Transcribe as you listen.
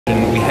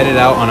headed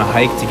out on a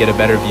hike to get a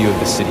better view of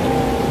the city.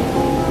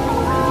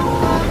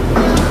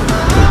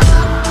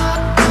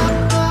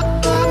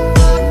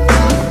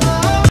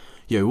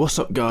 Yo, what's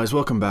up guys,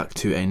 welcome back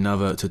to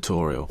another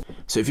tutorial.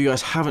 So if you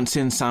guys haven't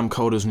seen Sam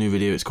Kolder's new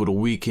video, it's called A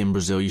Week in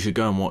Brazil, you should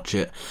go and watch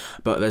it.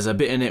 But there's a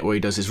bit in it where he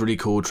does this really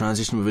cool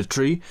transition with a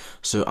tree,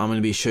 so I'm going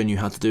to be showing you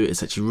how to do it.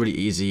 It's actually really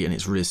easy and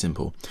it's really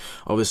simple.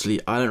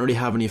 Obviously I don't really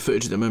have any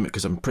footage at the moment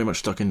because I'm pretty much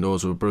stuck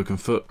indoors with a broken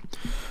foot.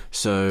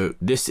 So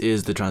this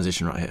is the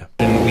transition right here.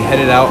 And we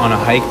headed out on a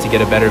hike to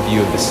get a better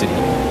view of the city.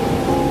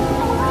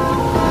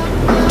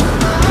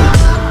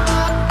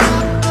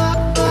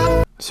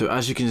 So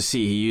as you can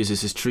see, he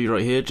uses this tree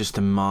right here just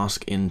to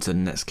mask into the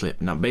next clip.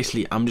 Now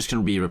basically I'm just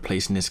going to be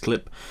replacing this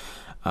clip.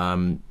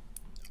 I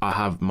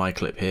have my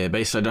clip here.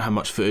 Basically I don't have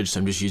much footage, so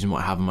I'm just using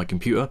what I have on my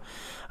computer.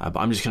 But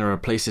I'm just going to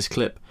replace this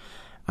clip.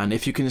 And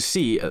if you can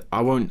see,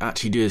 I won't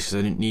actually do this because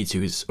I didn't need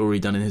to, it's already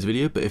done in his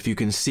video. But if you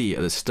can see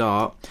at the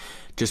start,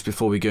 just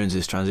before we go into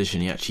this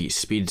transition, he actually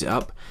speeds it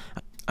up.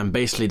 And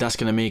basically that's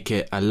going to make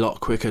it a lot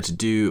quicker to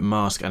do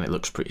mask, and it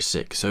looks pretty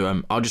sick.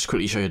 So I'll just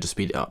quickly show you how to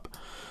speed it up.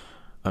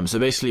 So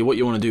basically what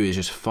you want to do is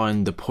just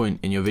find the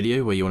point in your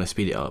video where you want to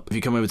speed it up. If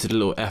you come over to the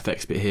little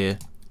FX bit here,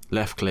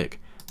 left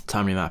click,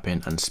 time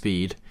remapping and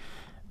speed,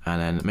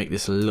 and then make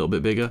this a little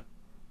bit bigger,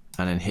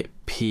 and then hit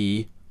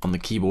P on the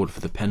keyboard for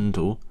the pen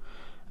tool,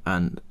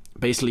 and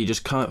basically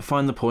just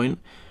find the point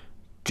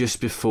just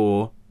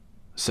before.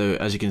 So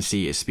as you can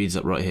see, it speeds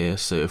up right here.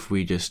 So if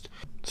we just,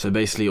 so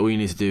basically all you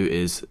need to do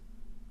is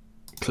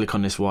click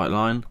on this white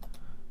line,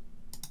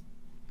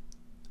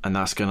 and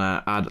that's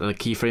gonna add a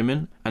keyframe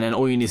in, and then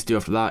all you need to do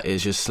after that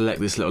is just select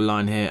this little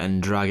line here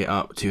and drag it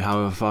up to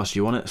however fast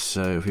you want it.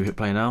 So if we hit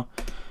play now,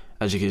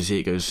 as you can see,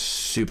 it goes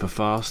super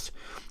fast,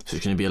 so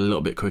it's going to be a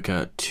little bit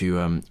quicker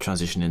to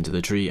transition into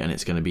the tree, and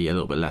it's going to be a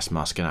little bit less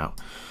masking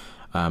out.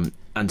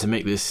 And to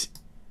make this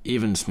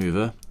even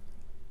smoother,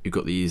 you've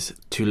got these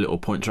two little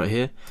points right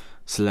here.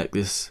 Select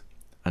this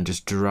and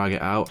just drag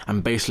it out,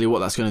 and basically what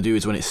that's going to do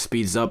is when it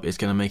speeds up, it's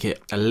going to make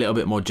it a little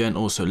bit more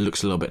gentle, so it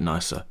looks a little bit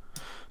nicer.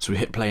 So we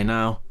hit play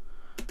now.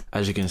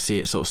 As you can see,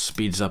 it sort of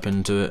speeds up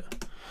into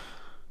it.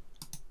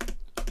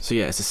 So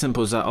yeah, it's as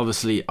simple as that.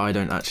 Obviously I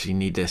don't actually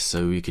need this,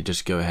 so we could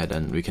just go ahead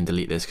and we can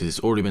delete this because it's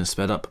already been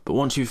sped up. But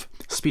once you've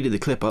speeded the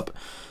clip up,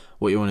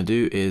 what you want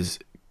to do is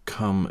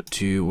come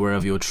to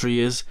wherever your tree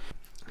is.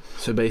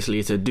 So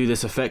basically to do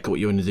this effect,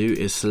 what you want to do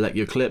is select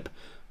your clip,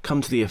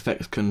 come to the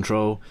effects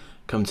control,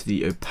 come to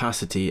the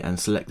opacity and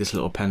select this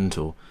little pen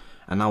tool.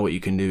 And now what you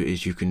can do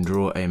is you can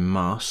draw a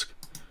mask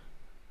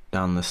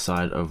down the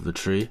side of the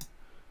tree.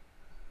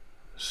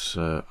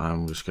 So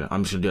I'm just gonna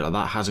do it like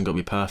that. Hasn't got to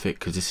be perfect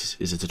because this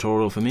is a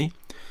tutorial for me.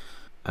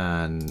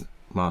 And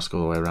mask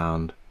all the way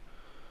around.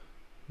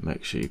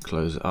 Make sure you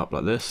close it up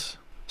like this.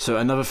 So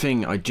another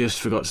thing I just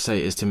forgot to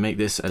say is to make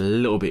this a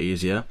little bit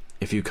easier,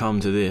 if you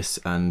come to this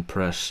and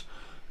press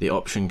the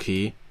option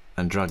key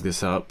and drag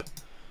this up,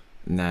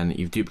 and then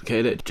you've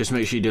duplicated it, just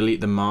make sure you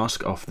delete the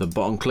mask off the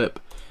bottom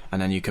clip,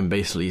 and then you can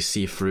basically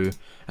see through,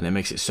 and it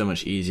makes it so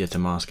much easier to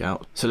mask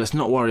out. So let's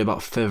not worry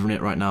about feathering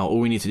it right now. All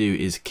we need to do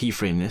is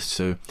keyframe this.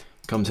 So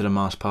come to the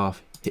mask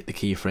path, hit the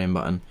keyframe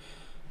button,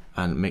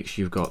 and make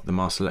sure you've got the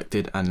mask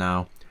selected. And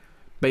now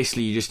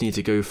basically you just need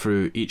to go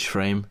through each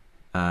frame,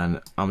 and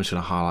I'm just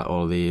going to highlight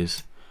all of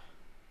these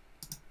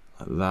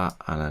like that,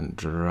 and then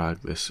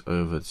drag this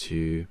over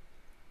to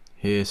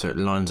here so it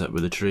lines up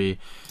with the tree.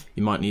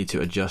 You might need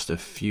to adjust a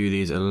few of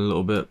these a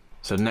little bit.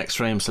 So next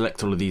frame,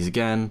 select all of these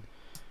again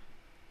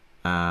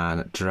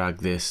and drag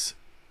this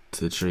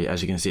to the tree.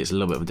 As you can see, it's a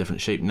little bit of a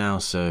different shape now,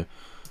 so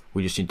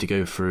we just need to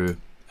go through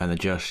and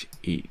adjust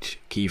each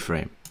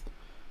keyframe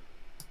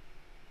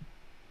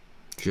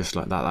just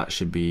like that. That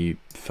should be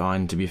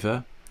fine, to be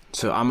fair.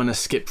 So I'm gonna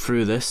skip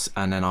through this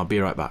and then I'll be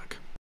right back.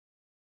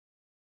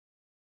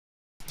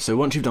 So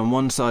once you've done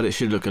one side, it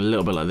should look a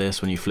little bit like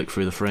this. When you flick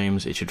through the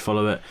frames, it should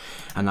follow it.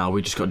 And now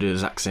we just got to do the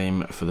exact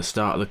same for the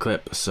start of the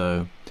clip.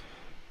 So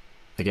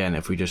again,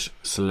 if we just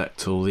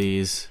select all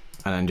these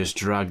and then just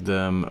drag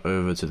them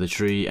over to the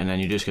tree, and then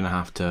you're just going to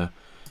have to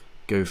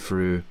go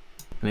through,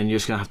 and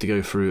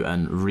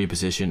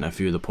reposition a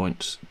few of the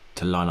points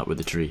to line up with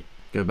the tree.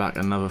 Go back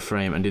another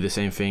frame and do the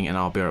same thing, and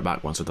I'll be right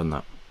back once I've done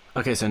that.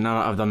 Okay, so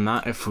now that I've done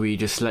that, if we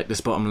just select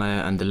this bottom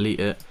layer and delete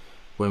it,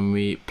 when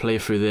we play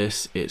through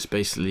this, it's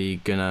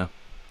basically gonna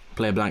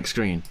play a blank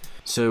screen.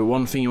 So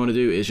one thing you want to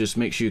do is just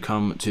make sure you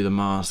come to the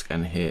mask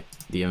and hit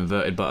the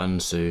inverted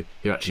button so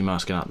you're actually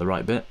masking out the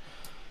right bit.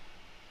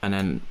 And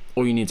then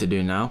all you need to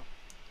do now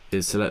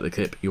is select the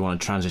clip you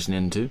want to transition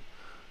into.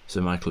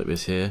 So my clip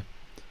is here,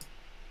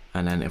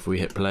 and then if we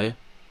hit play,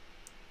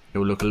 it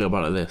will look a little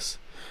bit like this.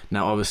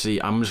 Now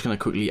obviously I'm just going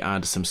to quickly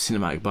add some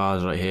cinematic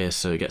bars right here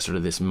so it gets rid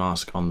of this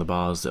mask on the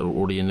bars that are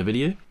already in the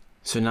video.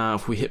 So now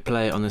if we hit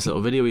play on this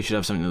little video, we should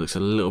have something that looks a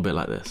little bit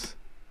like this.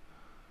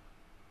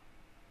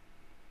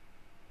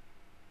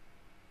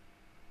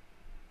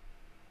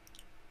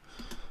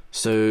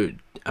 So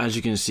as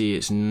you can see,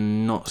 it's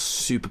not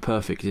super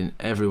perfect in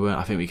everywhere.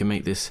 I think we can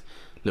make this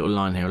little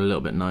line here a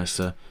little bit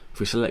nicer. If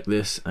we select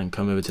this and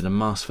come over to the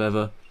mask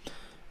feather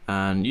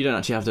And you don't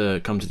actually have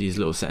to come to these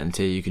little settings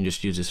here, you can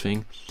just use this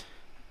thing.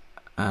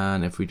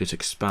 And if we just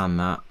expand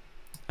that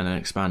and then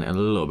expand it a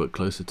little bit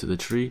closer to the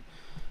tree,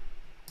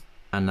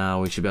 and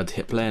now we should be able to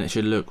hit play and it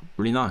should look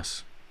really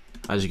nice.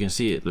 As you can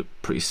see, it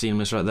looked pretty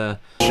seamless right there.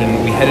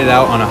 We headed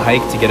out on a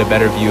hike to get a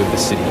better view of the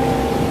city.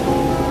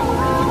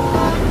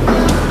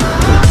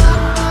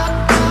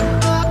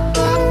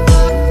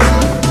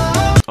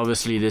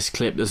 Obviously this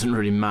clip doesn't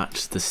really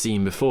match the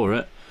scene before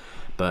it,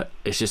 but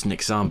it's just an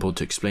example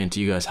to explain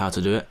to you guys how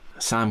to do it.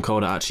 Sam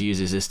Kolder actually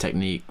uses this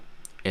technique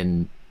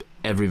in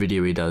every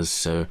video he does,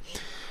 so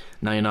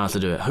now you know how to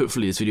do it.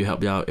 Hopefully this video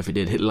helped you out. If it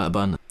did, hit the like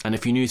button. And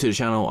if you're new to the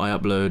channel, I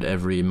upload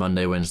every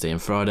Monday, Wednesday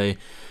and Friday.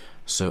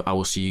 So I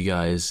will see you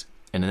guys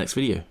in the next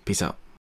video. Peace out.